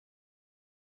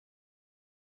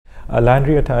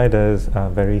Lanreotide is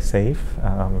very safe,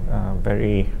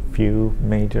 very few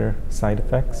major side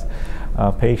effects.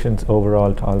 Patients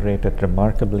overall tolerate it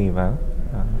remarkably well.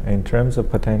 In terms of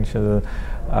potential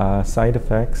side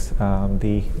effects,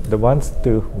 the ones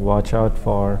to watch out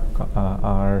for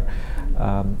are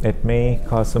it may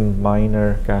cause some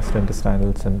minor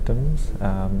gastrointestinal symptoms,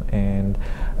 and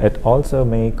it also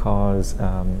may cause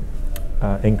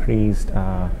increased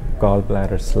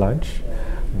gallbladder sludge,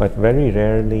 but very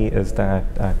rarely is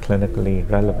that clinically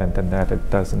relevant, and that it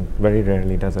doesn't, very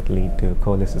rarely does it lead to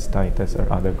cholecystitis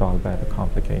or other gallbladder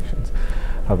complications.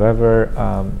 However,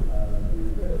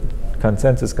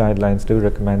 consensus guidelines do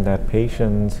recommend that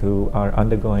patients who are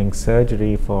undergoing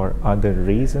surgery for other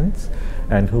reasons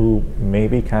and who may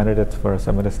be candidates for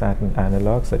somatostatin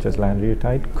analogs such as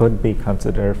Lanreotide could be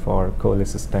considered for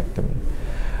cholecystectomy.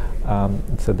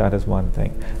 So that is one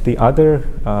thing. The other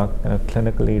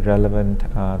clinically relevant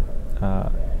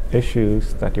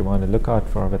issues that you want to look out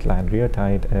for with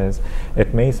Lanreotide is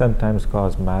it may sometimes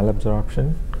cause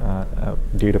malabsorption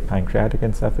due to pancreatic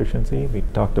insufficiency. We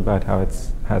talked about how it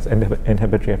has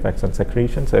inhibitory effects on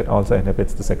secretion, so it also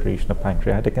inhibits the secretion of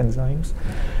pancreatic enzymes.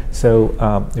 So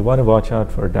you want to watch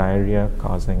out for diarrhea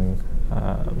causing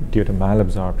due to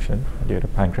malabsorption, due to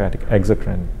pancreatic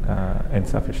exocrine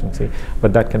insufficiency,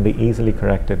 but that can be easily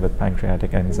corrected with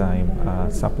pancreatic enzyme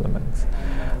supplements.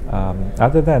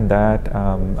 Other than that,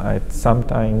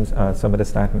 sometimes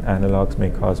somatostatin analogs may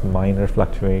cause minor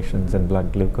fluctuations in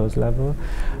blood glucose level,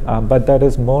 but that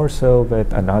is more so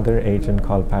with another agent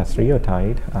called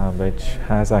pasriotide, which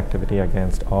has activity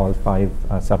against all 5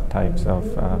 subtypes of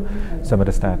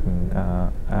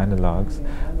somatostatin analogs,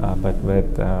 but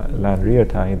with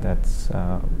Lanreotide, that's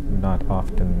not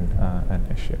often an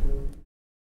issue.